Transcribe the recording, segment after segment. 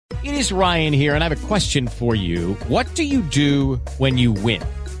It is Ryan here, and I have a question for you. What do you do when you win?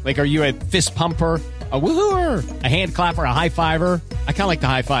 Like, are you a fist pumper, a woohooer, a hand clapper, a high fiver? I kind of like the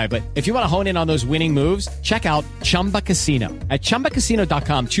high five, but if you want to hone in on those winning moves, check out Chumba Casino. At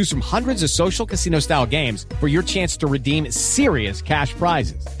ChumbaCasino.com, choose from hundreds of social casino-style games for your chance to redeem serious cash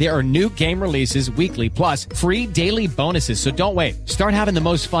prizes. There are new game releases weekly, plus free daily bonuses. So don't wait. Start having the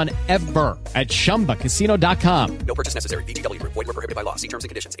most fun ever at ChumbaCasino.com. No purchase necessary. VGW Group. Void where prohibited by law. See terms and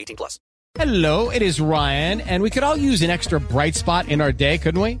conditions. 18+. Hello, it is Ryan, and we could all use an extra bright spot in our day,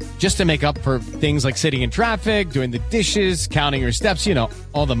 couldn't we? Just to make up for things like sitting in traffic, doing the dishes, counting your steps, you know,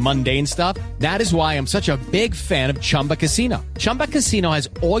 all the mundane stuff. That is why I'm such a big fan of Chumba Casino. Chumba Casino has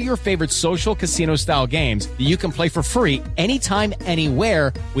all your favorite social casino-style games that you can play for free anytime,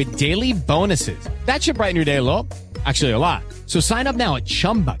 anywhere with daily bonuses. That should brighten your day a little. Actually, a lot. So sign up now at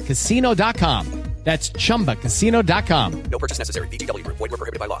ChumbaCasino.com. That's ChumbaCasino.com. No purchase necessary. VGW Group. Void where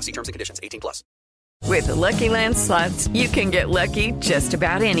prohibited by law. See terms and conditions. 18+. With the Lucky Land Slots, you can get lucky just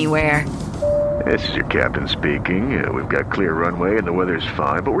about anywhere. This is your captain speaking. We've got clear runway and the weather's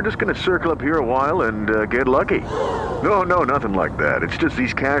fine, but we're just going to circle up here a while and get lucky. No, nothing like that. It's just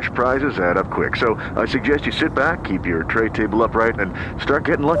these cash prizes add up quick. So I suggest you sit back, keep your tray table upright, and start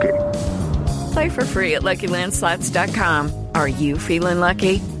getting lucky. Play for free at LuckyLandSlots.com. Are you feeling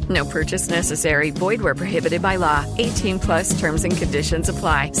lucky? No purchase necessary. Void where prohibited by law. 18+ terms and conditions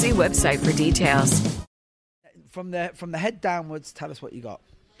apply. See website for details. From the head downwards, tell us what you got.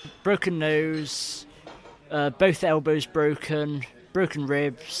 Broken nose, both elbows broken, broken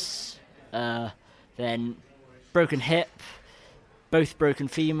ribs, then broken hip, both broken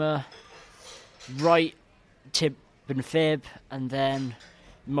femur, right tib and fib, and then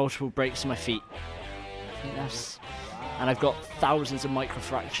multiple breaks in my feet. I think that's... And I've got thousands of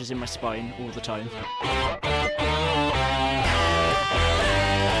microfractures in my spine all the time.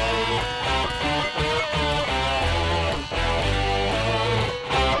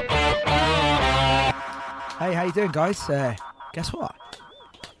 Hey, how you doing, guys? Guess what?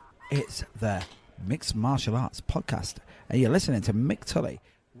 It's the Mixed Martial Arts Podcast, and you're listening to Mick Tully.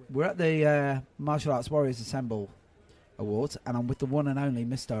 We're at the Martial Arts Warriors Assemble Awards, and I'm with the one and only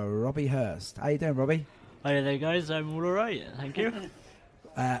Mr. Robbie Hurst. How you doing, Robbie? Hi there, guys. I'm all right. Thank you.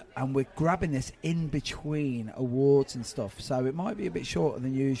 And we're grabbing this in between awards and stuff, so it might be a bit shorter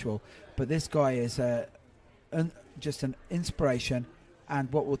than usual, but this guy is just an inspiration,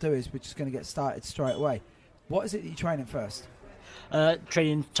 and what we'll do is we're just going to get started straight away. What is it that you're training first?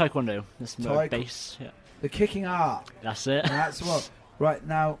 Training Taekwondo. That's my base. Yeah. The kicking art. That's it. And that's what. Right,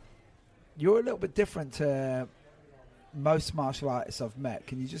 now, you're a little bit different to most martial artists I've met.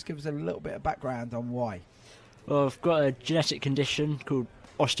 Can you just give us a little bit of background on why? Well, I've got a genetic condition called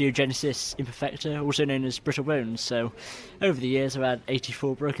osteogenesis imperfecta, also known as brittle bones. So, over the years, I've had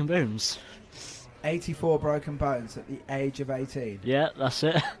 84 broken bones. 84 broken bones at the age of 18? Yeah, that's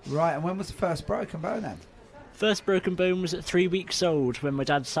it. Right, and when was the first broken bone then? First broken bone was at 3 weeks old when my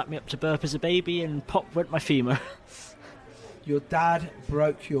dad sat me up to burp as a baby and pop went my femur. Your dad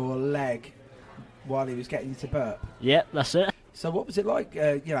broke your leg while he was getting you to burp? Yep, that's it. So what was it like,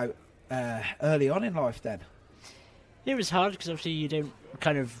 early on in life then? It was hard because obviously you don't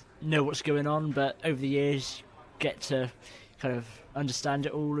kind of know what's going on, but over the years you get to kind of understand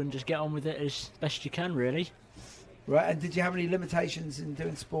it all and just get on with it as best you can, really. Right, and did you have any limitations in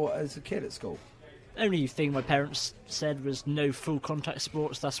doing sport as a kid at school? Only thing my parents said was no full contact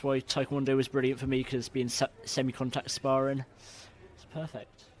sports. That's why Taekwondo was brilliant for me, because being semi-contact sparring, it's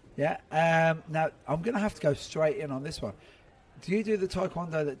perfect. Yeah, now I'm going to have to go straight in on this one. Do you do the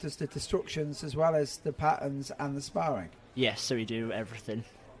Taekwondo that does the destructions as well as the patterns and the sparring? Yes, so we do everything.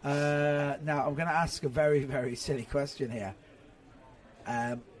 Now I'm going to ask a very, very silly question here.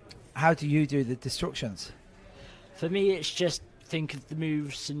 How do you do the destructions? For me, it's just think of the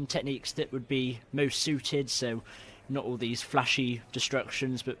moves and techniques that would be most suited, so not all these flashy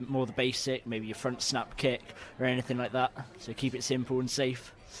destructions, but more the basic, maybe your front snap kick or anything like that. So keep it simple and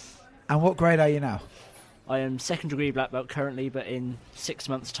safe. And what grade are you now? I am 2nd degree black belt currently, but in 6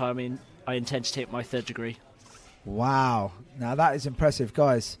 months' time I intend to take my 3rd degree. Wow. Now that is impressive,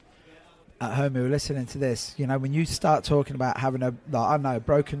 guys. At home who are listening to this, you know, when you start talking about having a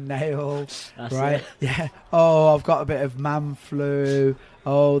broken nail, that's right? It. Yeah. Oh, I've got a bit of man flu.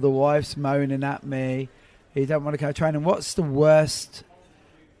 Oh, the wife's moaning at me. You don't want to go training. What's the worst?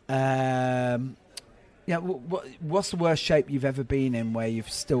 What's the worst shape you've ever been in where you've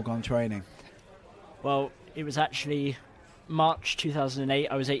still gone training? Well, it was actually March 2008.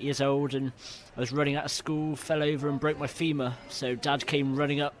 I was 8 years old and I was running out of school, fell over and broke my femur. So Dad came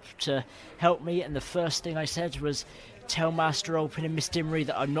running up to help me, and the first thing I said was, tell Master Olpin and Miss Dimmery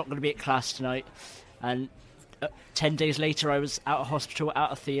that I'm not going to be at class tonight. And 10 days later, I was out of hospital,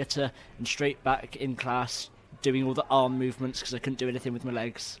 out of theatre, and straight back in class, doing all the arm movements because I couldn't do anything with my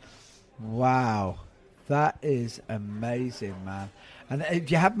legs. Wow, that is amazing, man. And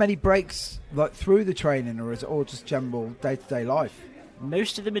do you have many breaks like through the training, or is it all just general day-to-day life?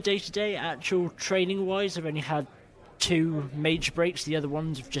 Most of them are day-to-day. Actual training-wise, I've only had 2 major breaks. The other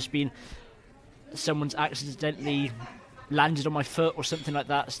ones have just been someone's accidentally landed on my foot or something like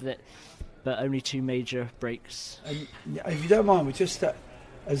that, but only 2 major breaks. And if you don't mind, we just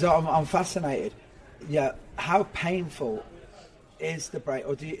as I'm fascinated. Yeah, how painful is the break,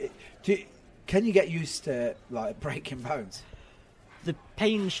 or can you get used to like breaking bones? The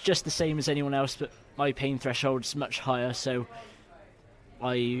pain's just the same as anyone else, but my pain threshold's much higher, so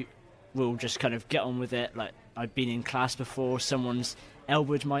I will just kind of get on with it. Like, I've been in class before, someone's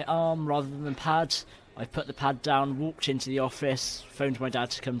elbowed my arm rather than the pad. I put the pad down, walked into the office, phoned my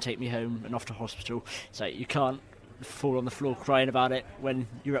dad to come take me home and off to hospital. So you can't fall on the floor crying about it when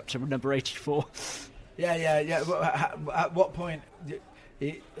you're up to number 84. Yeah. At what point,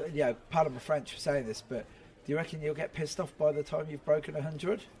 pardon my French for saying this, but do you reckon you'll get pissed off by the time you've broken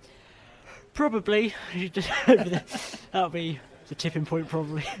 100? Probably. That'll be the tipping point,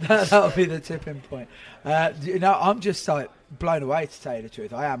 probably. That'll be the tipping point. I'm just like blown away, to tell you the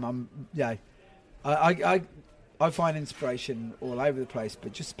truth. I am. I find inspiration all over the place,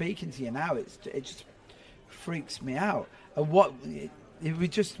 but just speaking to you now, it just freaks me out. And we're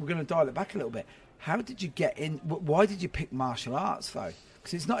going to dial it back a little bit. How did you get in? Why did you pick martial arts, though?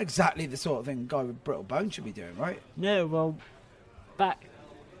 Because it's not exactly the sort of thing a guy with brittle bones should be doing, right? No, well, back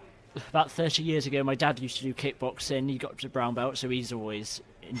about 30 years ago, my dad used to do kickboxing. He got to brown belt, so he's always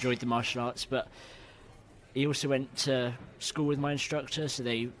enjoyed the martial arts. But he also went to school with my instructor, so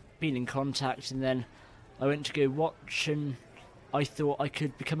they've been in contact. And then I went to go watch, and I thought I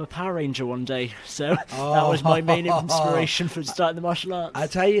could become a Power Ranger one day. So that was my main inspiration for starting the martial arts. I'll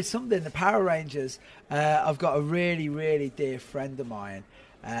tell you something, the Power Rangers, I've got a really, really dear friend of mine.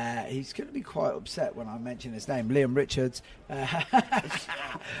 He's going to be quite upset when I mention his name, Liam Richards.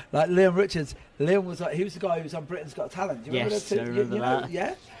 Like Liam Richards, Liam was he was the guy who was on Britain's Got Talent. Do you remember I remember that.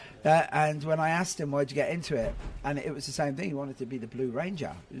 Yeah. And when I asked him why'd you get into it, and it was the same thing. He wanted to be the Blue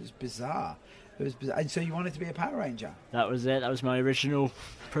Ranger. It was bizarre. And so you wanted to be a Power Ranger? That was it. That was my original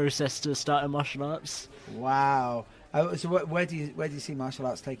process to start in martial arts. Wow. So where do you see martial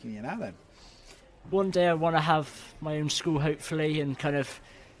arts taking you now then? One day I want to have my own school, hopefully, and kind of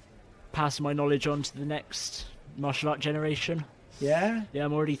pass my knowledge on to the next martial art generation. Yeah? Yeah,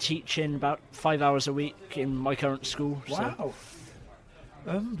 I'm already teaching about 5 hours a week in my current school. Wow. So.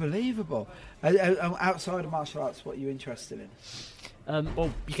 Unbelievable. Outside of martial arts, what are you interested in?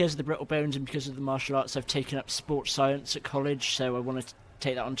 Well, because of the brittle bones and because of the martial arts, I've taken up sports science at college, so I want to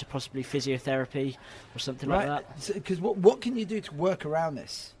take that on to possibly physiotherapy or something like that. Because what can you do to work around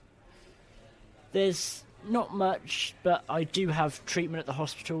this? There's not much, but I do have treatment at the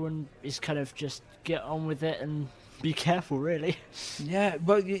hospital, and it's kind of just get on with it and be careful, really. Yeah,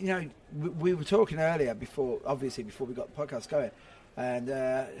 well, we were talking earlier before we got the podcast going. And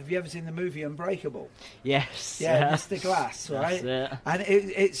have you ever seen the movie Unbreakable? Yes. Yeah, Mr. Glass, right? That's it. And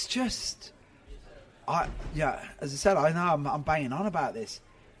it's just, as I said, I know I'm banging on about this,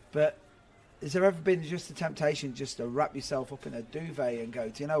 but has there ever been just a temptation just to wrap yourself up in a duvet and go,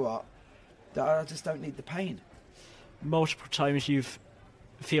 do you know what? I just don't need the pain. Multiple times you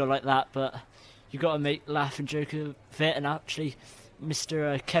feel like that, but you've got to laugh and joke of it. And actually,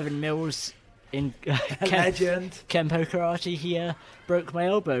 Mr. Kevin Mills in legend Kempo Karate, he broke my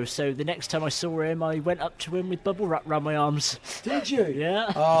elbow. So the next time I saw him, I went up to him with bubble wrap around my arms. Did you?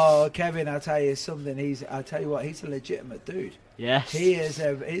 Yeah. Oh, Kevin, I'll tell you something. I'll tell you what, he's a legitimate dude. Yes. He's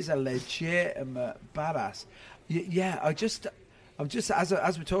a legitimate badass. Yeah, I'm just as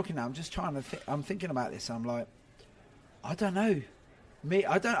we're talking now, I'm just trying to I'm thinking about this. I'm like, I don't know.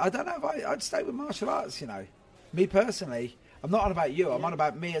 I don't know if I'd stay with martial arts, Me personally, I'm not on about you. I'm on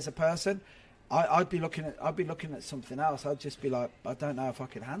about me as a person. I'd be looking at something else. I'd just be like, I don't know if I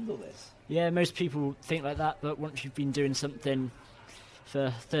could handle this. Yeah, most people think like that, but once you've been doing something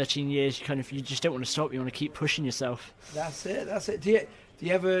for 13 years, you just don't want to stop. You want to keep pushing yourself. That's it. Do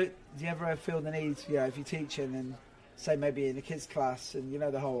you ever feel the need, if you're teaching and say maybe in a kids class, and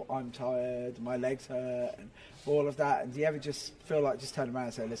the whole I'm tired, my legs hurt, and all of that, and do you ever just feel like just turn around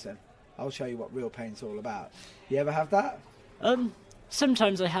and say, listen, I'll show you what real pain's all about? You ever have that?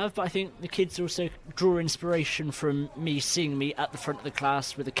 Sometimes I have, but I think the kids also draw inspiration from me, seeing me at the front of the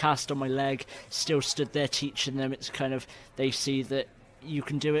class with a cast on my leg, still stood there teaching them. It's they see that you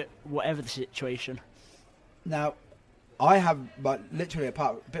can do it whatever the situation. Now, I have literally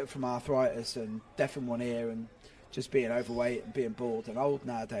a bit from arthritis and deaf in one ear and just being overweight and being bald and old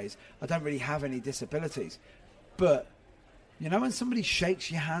nowadays. I don't really have any disabilities. But, you know, when somebody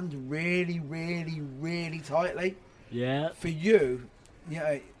shakes your hand really, really, really tightly, Yeah. for you, you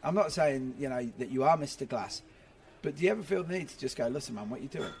know, I'm not saying, you know, that you are Mr. Glass, but do you ever feel the need to just go, listen, man, what are you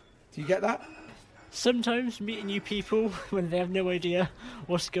doing? Do you get that? Sometimes meeting new people when they have no idea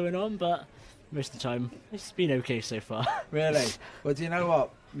what's going on, but most of the time it's been okay so far. Really? Well, do you know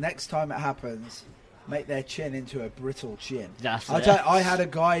what? Next time it happens, make their chin into a brittle chin. That's I'll it. tell you, I had a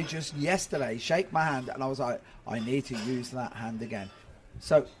guy just yesterday shake my hand, and I was like, I need to use that hand again.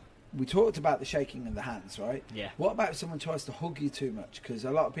 So we talked about the shaking of the hands, right? Yeah. What about if someone tries to hug you too much? Because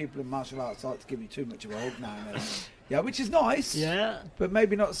a lot of people in martial arts like to give you too much of a hug now and then. Yeah, which is nice. Yeah. But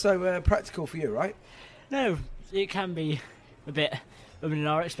maybe not so practical for you, right? No, it can be a bit of an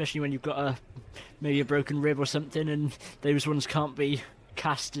art, especially when you've got maybe a broken rib or something, and those ones can't be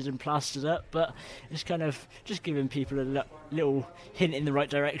casted and plastered up. But it's kind of just giving people a little hint in the right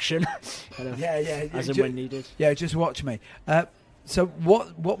direction, kind of as and when needed. Yeah, just watch me. So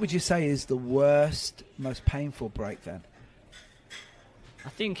what would you say is the worst, most painful break then? I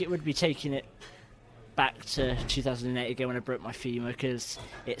think it would be taking it back to 2008 again when I broke my femur, because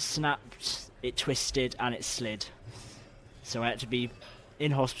it snapped, it twisted and it slid. So I had to be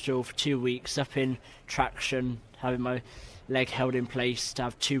in hospital for 2 weeks, up in traction, having my leg held in place to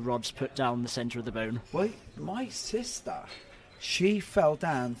have 2 rods put down the centre of the bone. Well, my sister, she fell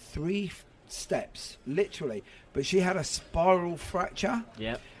down 3 steps, literally, but she had a spiral fracture.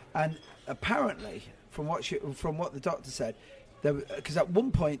 Yep. And apparently, from what the doctor said, because at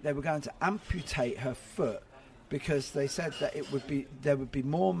one point they were going to amputate her foot because they said that there would be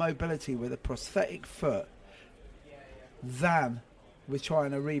more mobility with a prosthetic foot than with trying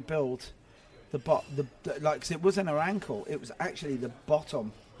to rebuild cause it wasn't her ankle, it was actually the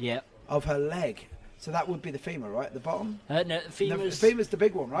bottom Yep. of her leg. So that would be the femur, right? The bottom? No, the femur's... the femur's the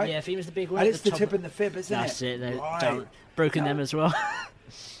big one, right? Yeah, femur's the big one. And at it's the top tip of- and the fib, isn't That's it. They're Right. down, broken them as well.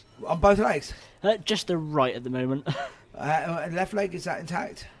 On both legs? Just the right at the moment. Left leg, is that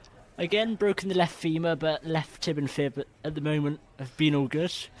intact? Again, broken the left femur, but left tib and fib at the moment have been all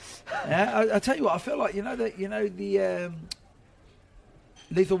good. Yeah, I tell you what, I feel like, the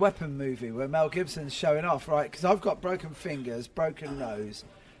Lethal Weapon movie where Mel Gibson's showing off, right? Because I've got broken fingers, broken nose,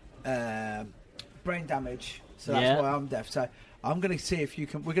 brain damage, so that's why I'm deaf. So I'm going to see if you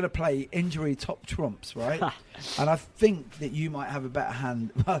can. We're going to play injury top trumps, right? And I think that you might have a better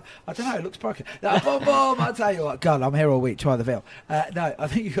hand. I don't know. It looks broken. No, boom, boom, I'll tell you what. God, I'm here all week. Try the feel. No, I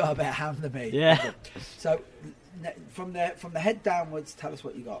think you got a better hand than me. Yeah. So from the head downwards, tell us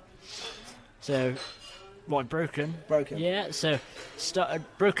what you got. So, what, broken? Broken. Yeah. So started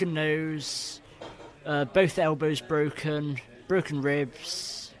broken nose, both elbows broken, broken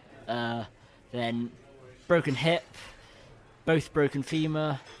ribs, then broken hip. Both broken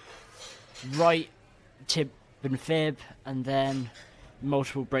femur, right tib and fib, and then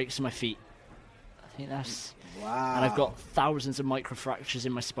multiple breaks in my feet. I think that's... Wow. And I've got thousands of microfractures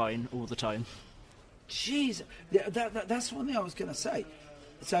in my spine all the time. Jeez. Yeah, that's one thing I was going to say.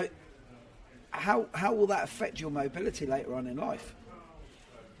 So how will that affect your mobility later on in life?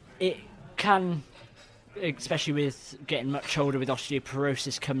 It can, especially with getting much older, with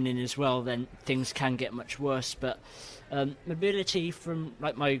osteoporosis coming in as well, then things can get much worse. But mobility from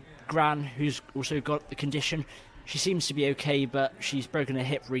like my gran, who's also got the condition, she seems to be okay, but she's broken her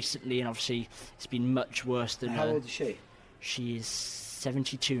hip recently, and obviously it's been much worse than How old is she? She's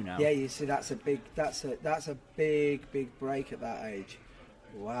 72 now. Yeah, you see, that's a big break at that age.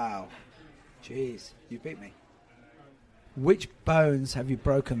 Wow. Jeez, you beat me. Which bones have you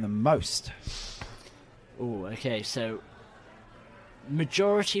broken the most? Oh, okay, so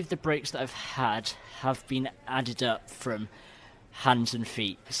majority of the breaks that I've had have been added up from hands and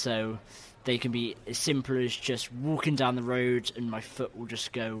feet, so they can be as simple as just walking down the road and my foot will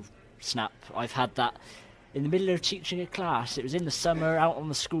just go snap. I've had that in the middle of teaching a class. It was in the summer, out on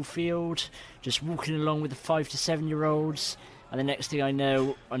the school field, just walking along with the 5 to 7 year olds, and the next thing I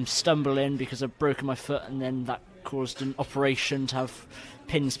know, I'm stumbling because I've broken my foot, and then that caused an operation to have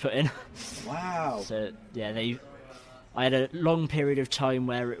pins put in. Wow. So yeah, I had a long period of time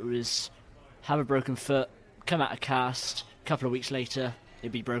where it was have a broken foot, come out of cast, a couple of weeks later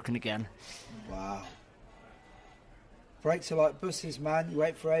it'd be broken again. Wow. Breaks are like buses, man. You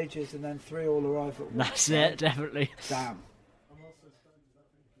wait for ages and then 3 all arrive at once. That's it, definitely. Damn.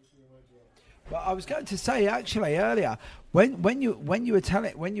 Well, I was going to say actually earlier when you were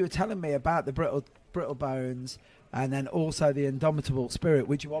telling me about the brittle bones and then also the indomitable spirit,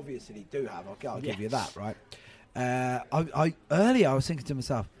 which you obviously do have. I'll give you that, right? Earlier I was thinking to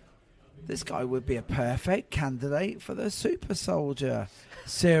myself, this guy would be a perfect candidate for the super soldier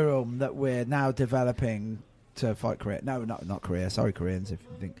serum that we're now developing to fight Korea. No, not Korea. Sorry, Koreans, if you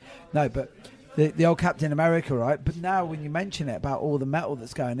think. No, but the old Captain America, right? But now when you mention it about all the metal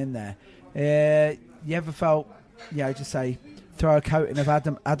that's going in there, you ever felt, just say, throw a coating of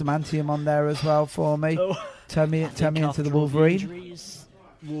adamantium on there as well for me? Oh, turn me into the Wolverine. Injuries,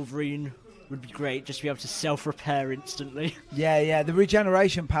 Wolverine would be great, just to be able to self-repair instantly. Yeah, the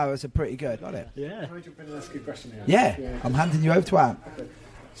regeneration powers are pretty good. Got it? Yeah. Can I jump in and ask you a question here? Yeah. I'm handing you over to Ant. Okay.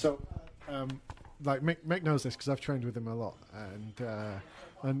 So, Mick knows this because I've trained with him a lot,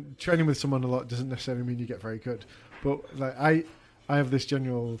 and training with someone a lot doesn't necessarily mean you get very good. But like I have this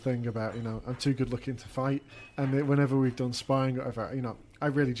general thing about, I'm too good looking to fight, and whenever we've done sparring or whatever, I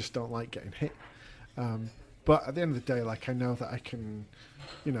really just don't like getting hit. But at the end of the day, like, I know that I can,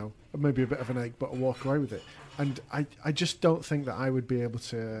 maybe a bit of an egg, but I'll walk away with it. And I just don't think that I would be able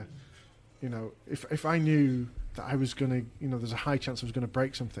to, if I knew that I was going to, there's a high chance I was going to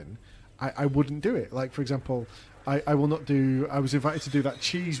break something, I wouldn't do it. Like, for example, I will not do, I was invited to do that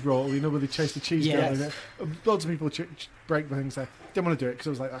cheese roll, where they chase the cheese down. Yes. Loads of people break the things there. Didn't want to do it because I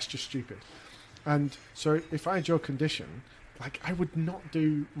was like, that's just stupid. And so if I had your condition, like, I would not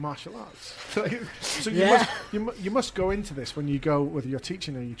do martial arts. So you must go into this when you go, whether you're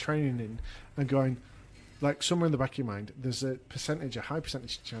teaching or you're training in, and going, like, somewhere in the back of your mind, there's a high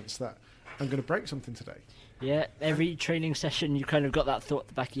percentage chance that I'm going to break something today. Yeah, every training session you kind of got that thought at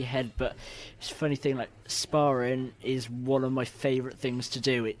the back of your head, but it's a funny thing, like, sparring is one of my favourite things to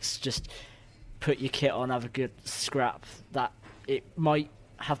do. It's just put your kit on, have a good scrap. That it might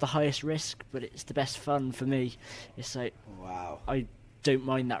have the highest risk, but it's the best fun for me. It's like, wow, I don't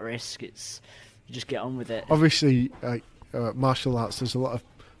mind that risk. It's, you just get on with it. Obviously, martial arts, there's a lot of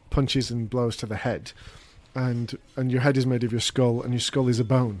punches and blows to the head, and your head is made of your skull, and your skull is a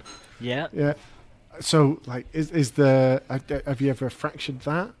bone. Yeah. So, like, have you ever fractured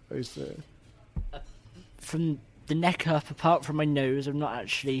that? From the neck up, apart from my nose, I've not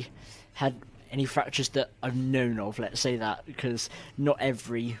actually had any fractures that I've known of, let's say that, because not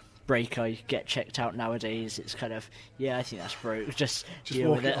every break I get checked out nowadays. It's kind of, I think that's broke, just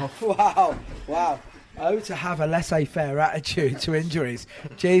deal with it. Wow. Oh, to have a laissez-faire attitude to injuries.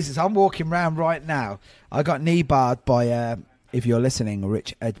 Jesus, I'm walking around right now. I got knee barred by, if you're listening,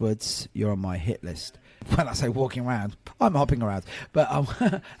 Rich Edwards, you're on my hit list. When I say walking around, I'm hopping around. But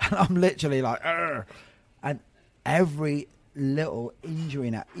I'm literally like, Argh! And every little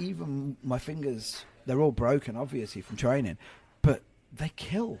injury now, even my fingers, they're all broken, obviously, from training. But they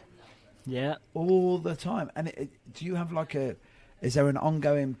kill. Yeah. All the time. And do you have is there an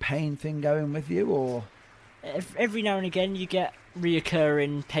ongoing pain thing going with you, or? Every now and again you get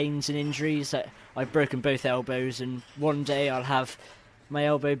reoccurring pains and injuries. I've broken both elbows, and one day I'll have my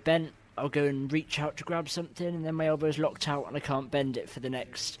elbow bent, I'll go and reach out to grab something, and then my elbow's locked out and I can't bend it for the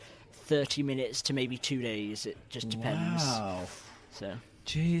next 30 minutes to maybe 2 days. It just depends. Wow. So.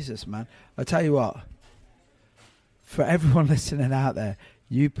 Jesus, man. I tell you what, for everyone listening out there,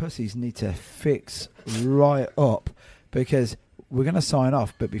 you pussies need to fix right up, because we're going to sign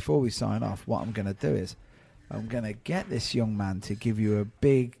off. But before we sign off, what I'm going to do is I'm going to get this young man to give you a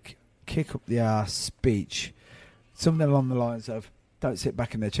big kick up the arse speech, something along the lines of, don't sit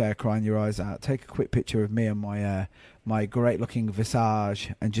back in the chair crying your eyes out. Take a quick picture of me and my great-looking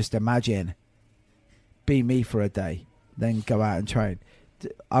visage, and just imagine, be me for a day, then go out and train.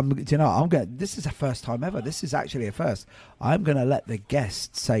 This is a first time ever. This is actually a first. I'm going to let the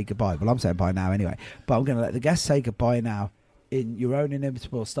guests say goodbye. Well, I'm saying bye now anyway. But I'm going to let the guests say goodbye now in your own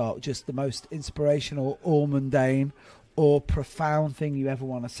inimitable style. Just the most inspirational or mundane or profound thing you ever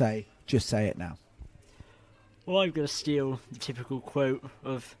want to say. Just say it now. Well, I'm going to steal the typical quote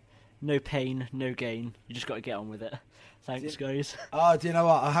of no pain, no gain. You just got to get on with it. Thanks, guys. Oh, do you know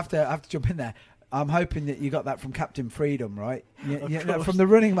what? I have to jump in there. I'm hoping that you got that from Captain Freedom, right? From the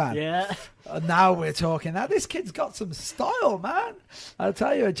Running Man. Yeah. Now we're talking. Now this kid's got some style, man. I'll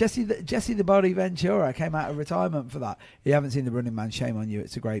tell you, Jesse the Body Ventura came out of retirement for that. If you haven't seen The Running Man, shame on you.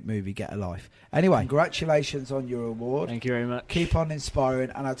 It's a great movie. Get a life. Anyway, congratulations on your award. Thank you very much. Keep on inspiring.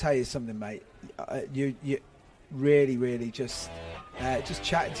 And I'll tell you something, mate. You really, really just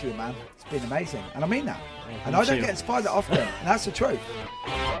chatting to you, man. It's been amazing. And I mean that. And I don't get inspired that often. And that's the truth.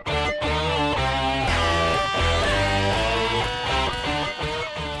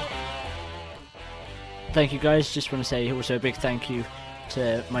 Thank you, guys. Just want to say also a big thank you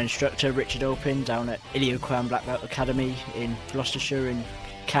to my instructor, Richard Opin, down at Ilio-Kwan Black Belt Academy in Gloucestershire in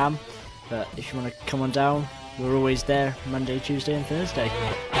Cam. But if you want to come on down, we're always there Monday, Tuesday and Thursday.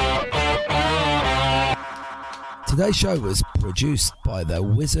 Today's show was produced by the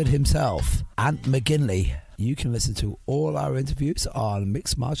wizard himself, Ant McGinley. You can listen to all our interviews on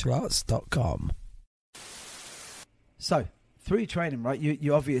mixedmartialarts.com. So, through your training, right,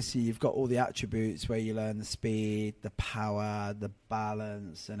 you obviously, you've got all the attributes where you learn the speed, the power, the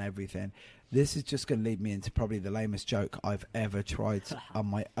balance and everything. This is just going to lead me into probably the lamest joke I've ever tried on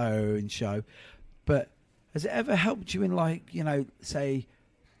my own show. But has it ever helped you in, like, you know, say,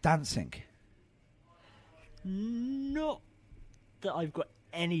 dancing? Not that I've got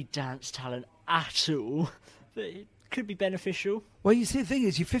any dance talent at all, but it could be beneficial. Well, you see, the thing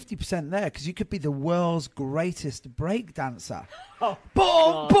is, you're 50% there because you could be the world's greatest break dancer. Oh,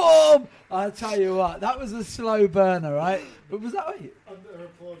 boom, boom! I'll tell you what, that was a slow burner, right? But was that right? They're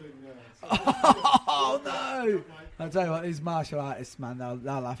applauding. Oh, no! I'll tell you what, these martial artists, man, they'll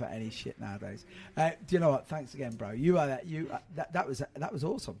laugh at any shit nowadays. Do you know what? Thanks again, bro. You are that. That was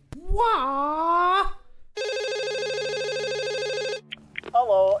awesome. Wah!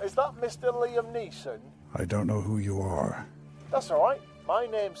 Hello, is that Mr. Liam Neeson? I don't know who you are. That's alright. My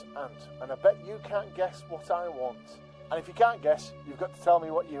name's Ant, and I bet you can't guess what I want. And if you can't guess, you've got to tell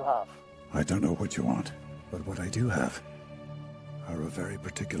me what you have. I don't know what you want, but what I do have are a very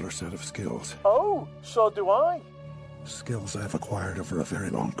particular set of skills. Oh, so do I. Skills I've acquired over a very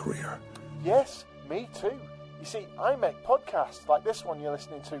long career. Yes, me too. You see, I make podcasts like this one you're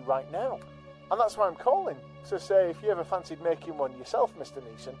listening to right now. And that's why I'm calling. So say, if you ever fancied making one yourself, Mr.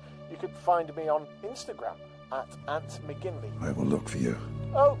 Neeson, you could find me on Instagram at Ant McGinley. I will look for you.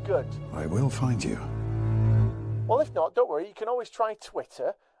 Oh, good. I will find you. Well, if not, don't worry. You can always try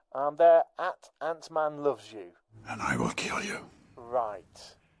Twitter. I'm there at AntManLovesYou. And I will kill you.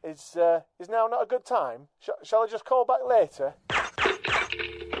 Right. Is now not a good time? Shall I just call back later?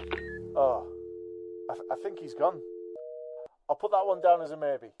 Oh, I think he's gone. I'll put that one down as a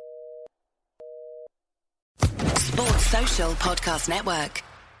maybe. Sports Social Podcast Network.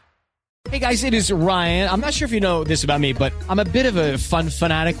 Hey guys, it is Ryan. I'm not sure if you know this about me, but I'm a bit of a fun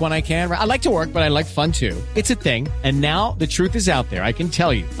fanatic when I can. I like to work, but I like fun too. It's a thing. And now the truth is out there. I can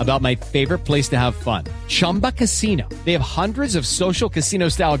tell you about my favorite place to have fun. Chumba Casino. They have hundreds of social casino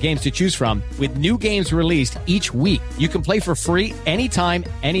style games to choose from with new games released each week. You can play for free anytime,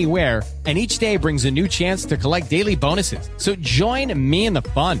 anywhere. And each day brings a new chance to collect daily bonuses. So join me in the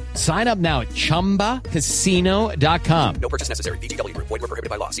fun. Sign up now at ChumbaCasino.com. No purchase necessary. VGW Group. Void where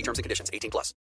prohibited by law. See terms and conditions. 18+.